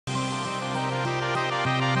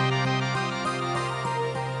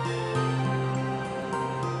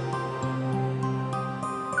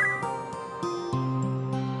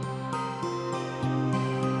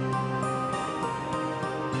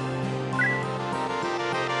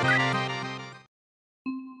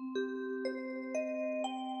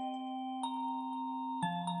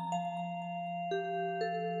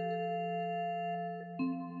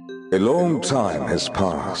A long time has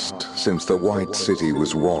passed since the White City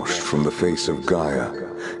was washed from the face of Gaia,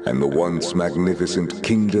 and the once magnificent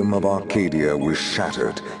Kingdom of Arcadia was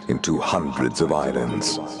shattered into hundreds of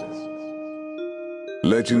islands.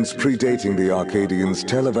 Legends predating the Arcadians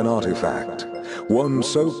tell of an artifact, one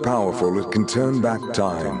so powerful it can turn back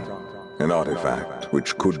time, an artifact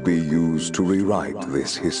which could be used to rewrite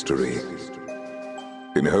this history.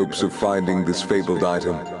 In hopes of finding this fabled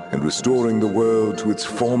item and restoring the world to its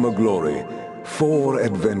former glory, 4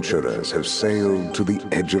 adventurers have sailed to the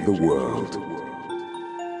edge of the world.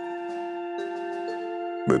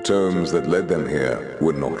 The terms that led them here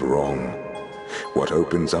were not wrong. What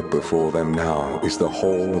opens up before them now is the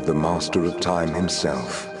hall of the Master of Time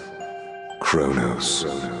himself, Chronos.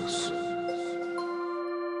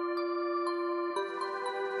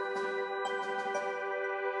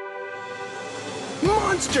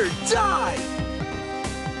 Monster, die!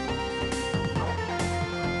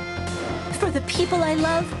 For the people I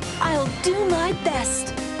love, I'll do my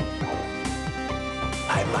best.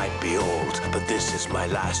 I might be old, but this is my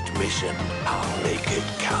last mission. I'll make it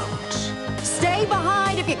count. Stay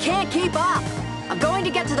behind if you can't keep up. I'm going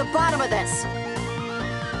to get to the bottom of this.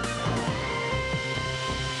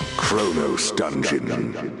 Chronos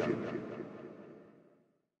Dungeon.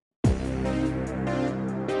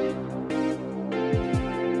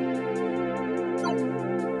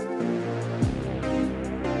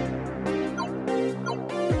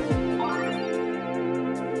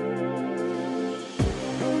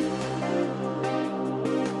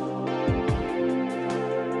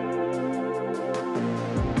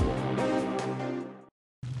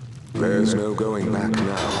 There's no going back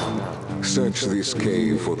now. Search this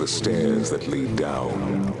cave for the stairs that lead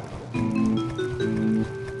down.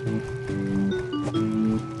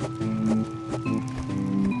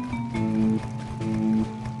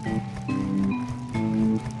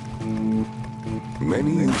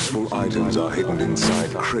 Many useful items are hidden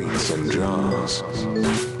inside crates and jars.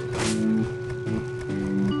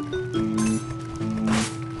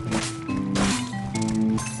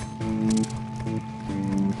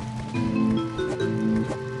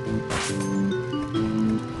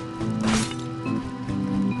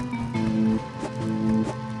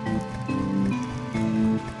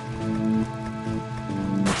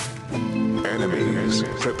 Enemies,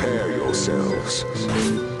 prepare yourselves.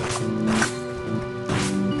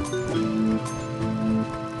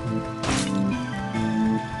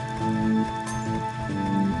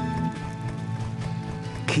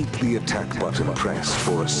 Keep the attack button pressed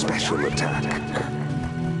for a special attack.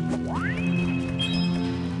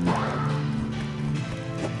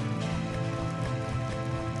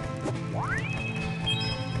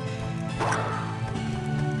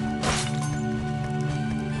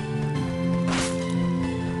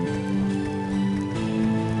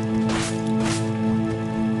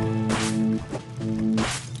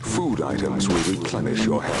 Food items will replenish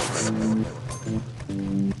your health.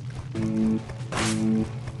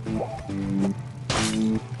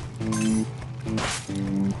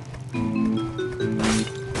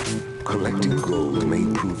 Collecting gold may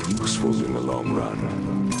prove useful in the long run.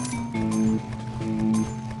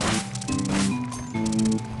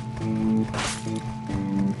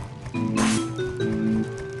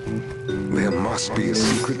 There must be a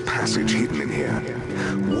secret passage hidden in here.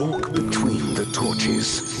 Walk between the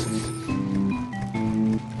torches.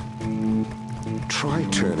 Try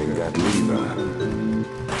turning that lever.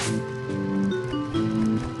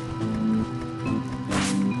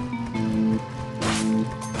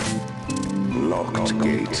 Locked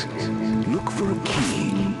gate. Look for a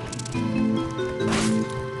key.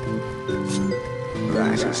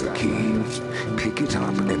 That is the key. Pick it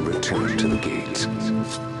up and return to the gate.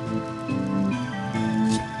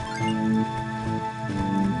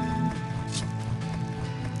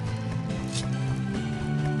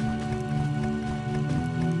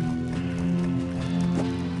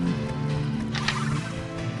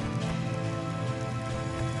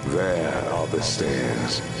 There are the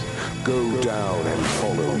stairs. Go down and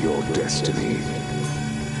follow your destiny.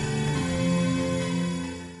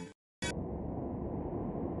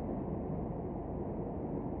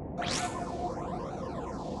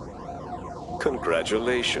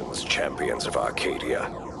 Congratulations, champions of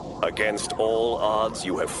Arcadia. Against all odds,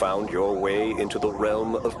 you have found your way into the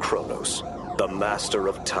realm of Chronos, the Master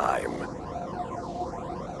of Time.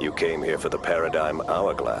 You came here for the Paradigm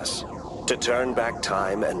Hourglass, to turn back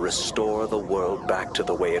time and restore the world back to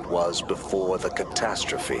the way it was before the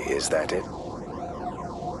catastrophe, is that it?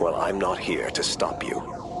 Well, I'm not here to stop you.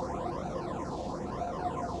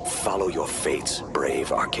 Follow your fates,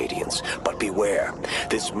 brave Arcadians. But beware,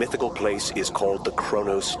 this mythical place is called the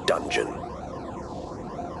Chronos Dungeon.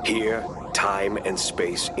 Here, time and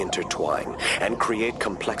space intertwine and create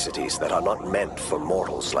complexities that are not meant for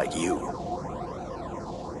mortals like you.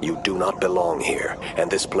 You do not belong here, and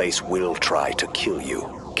this place will try to kill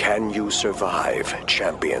you. Can you survive,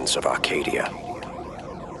 champions of Arcadia?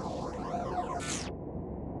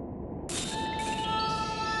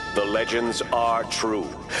 The legends are true.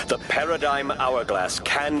 The Paradigm Hourglass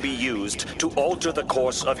can be used to alter the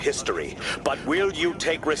course of history. But will you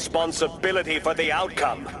take responsibility for the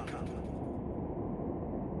outcome?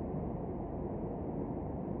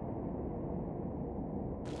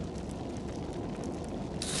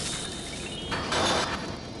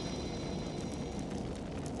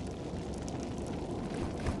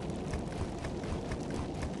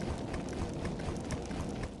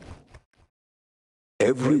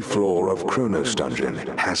 Every floor of Chronos Dungeon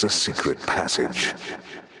has a secret passage.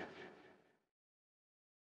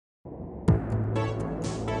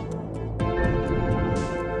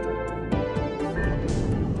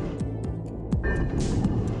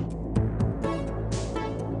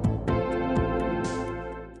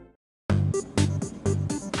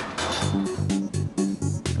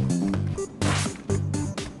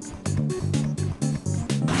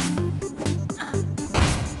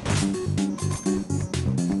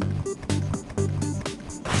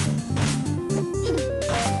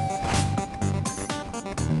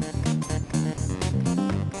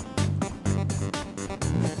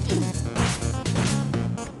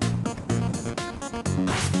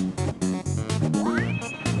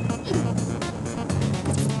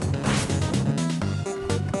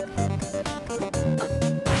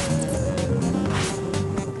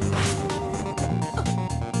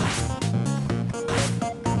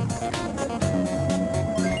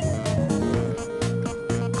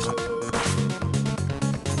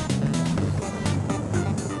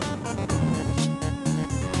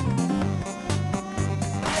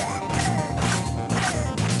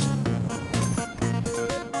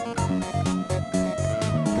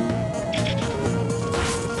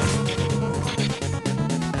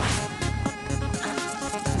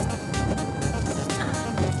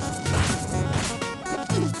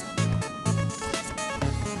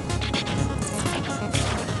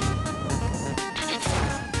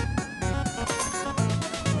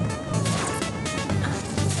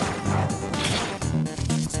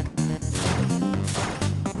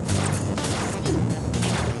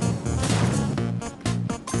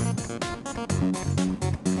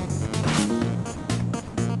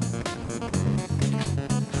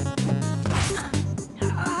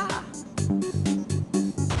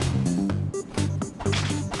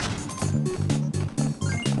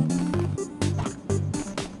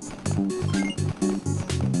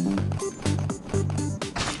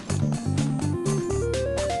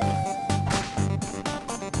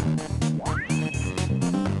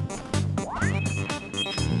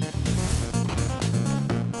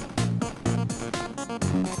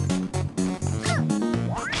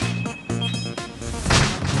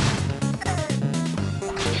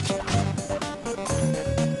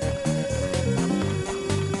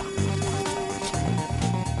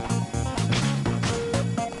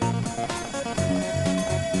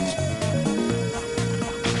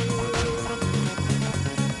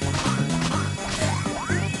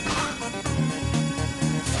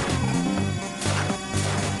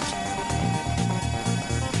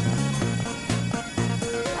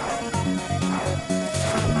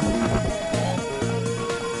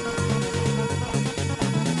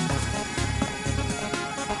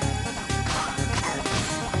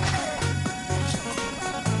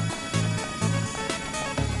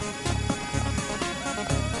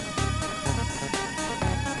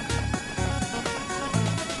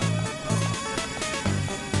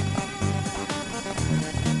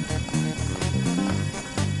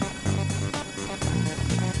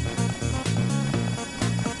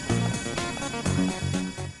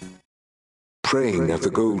 Praying at the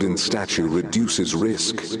golden statue reduces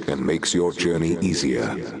risk and makes your journey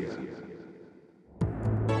easier.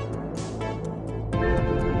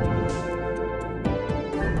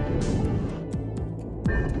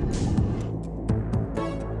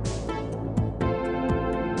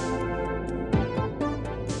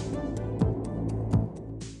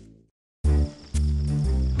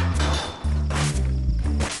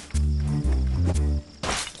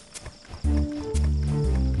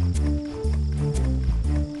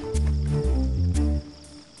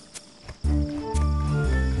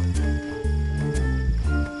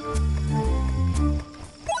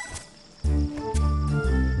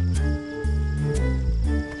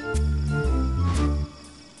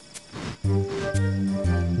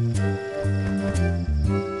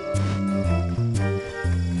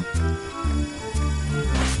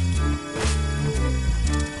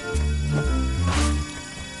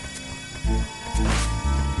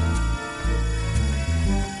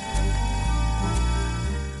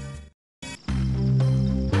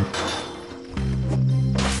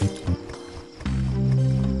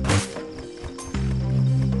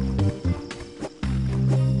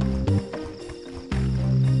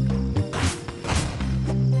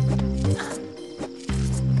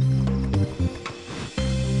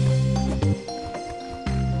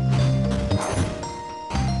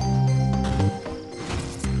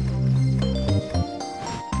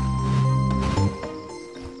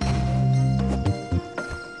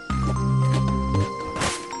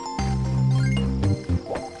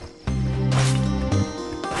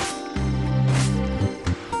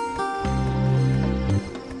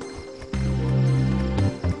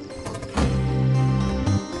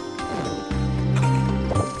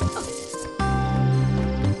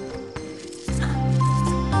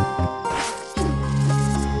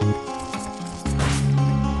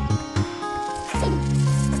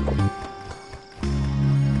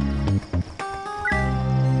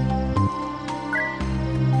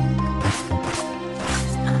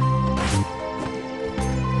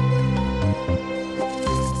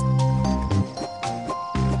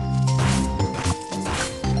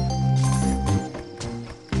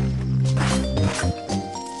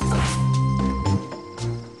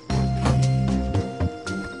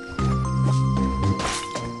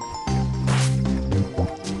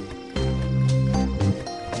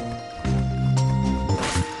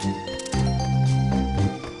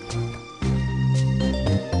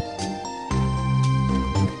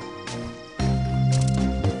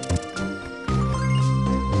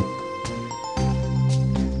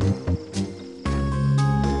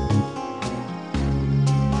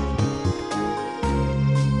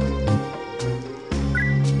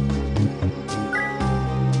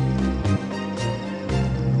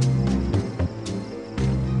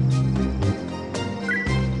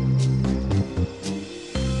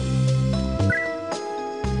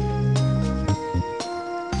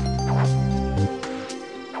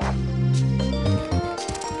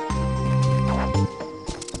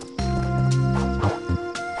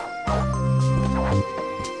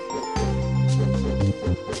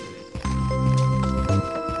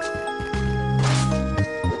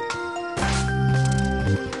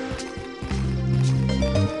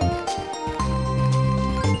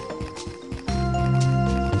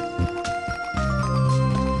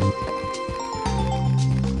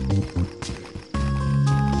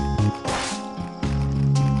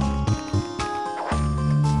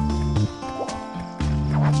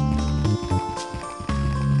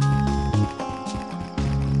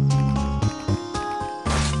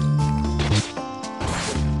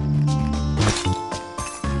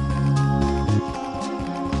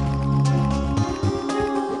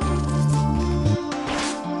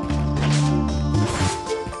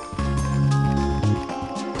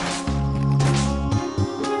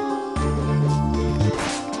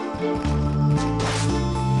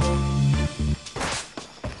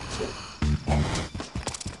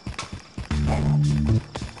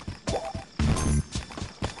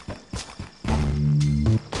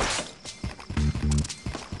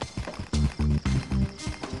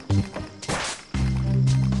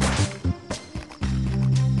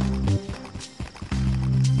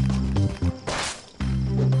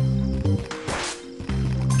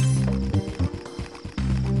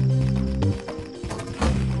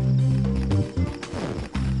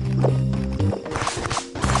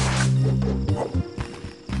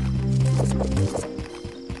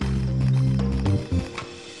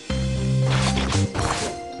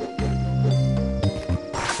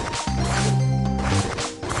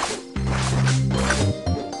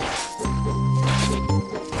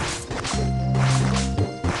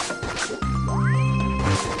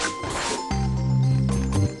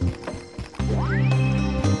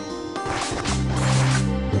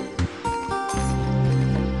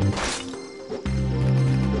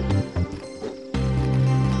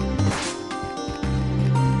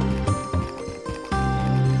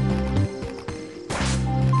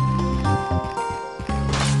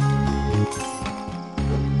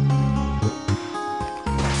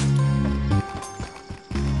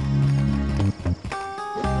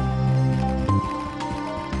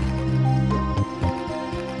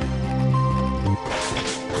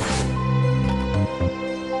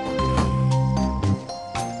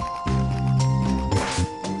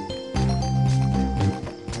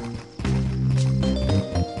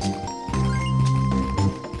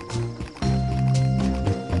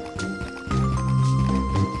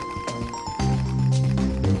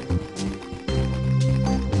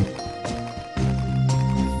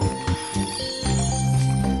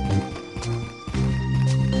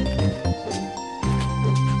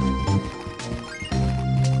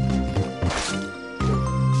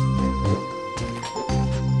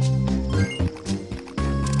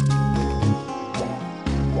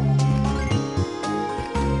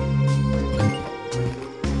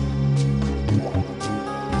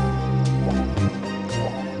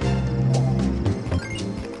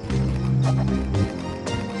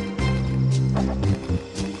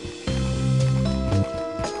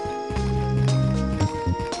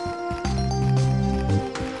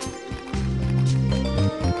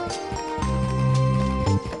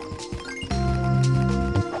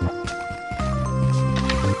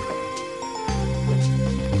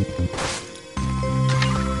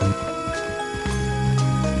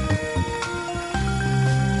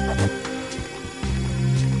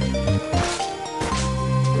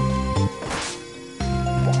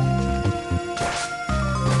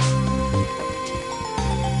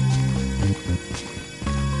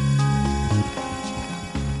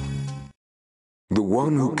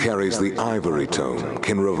 one who carries the ivory tome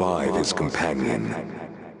can revive his companion.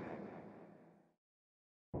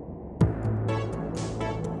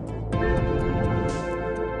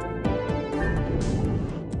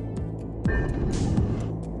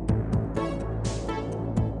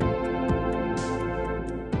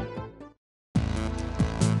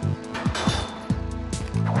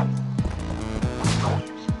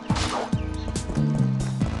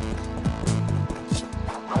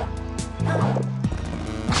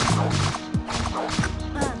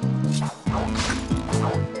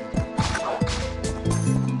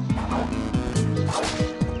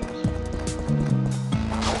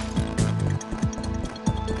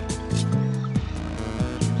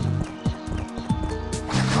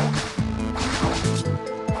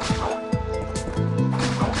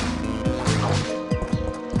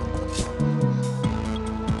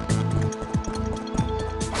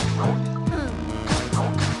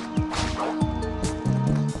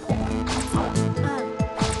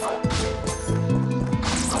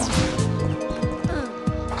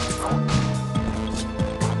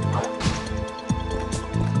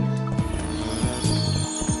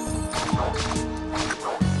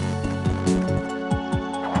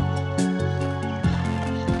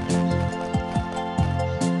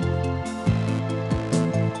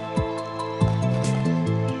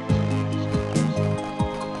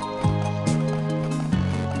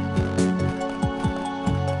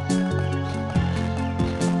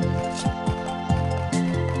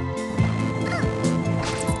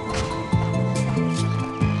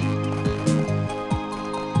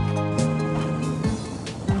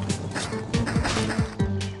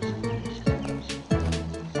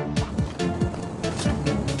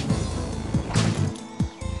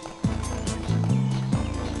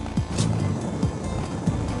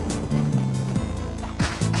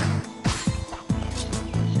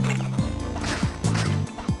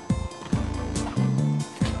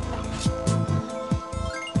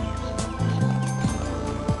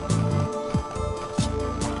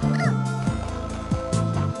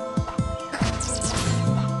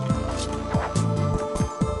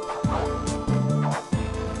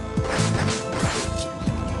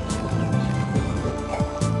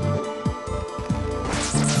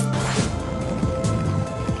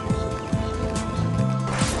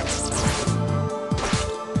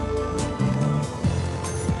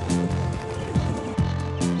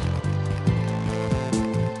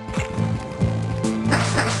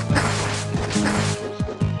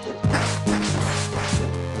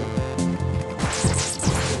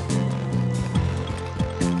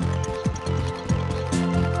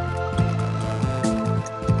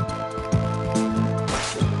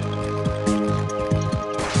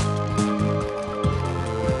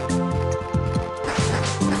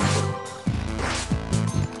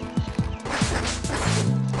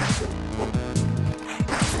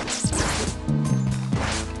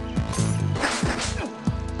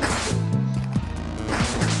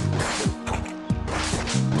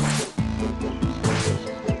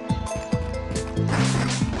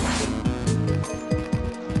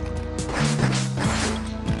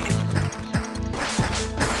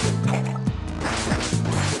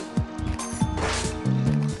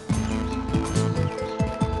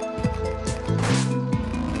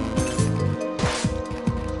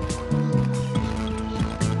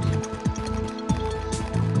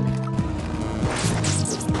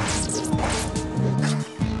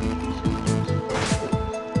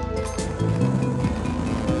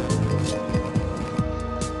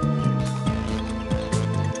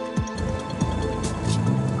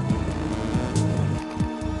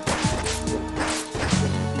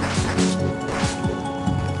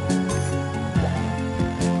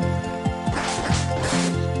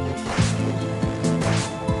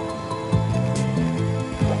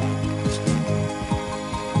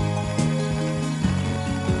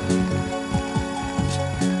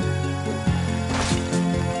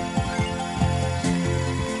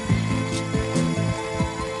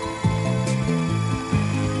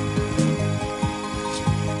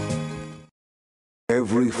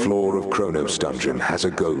 Every floor of Chronos Dungeon has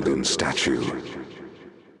a golden statue.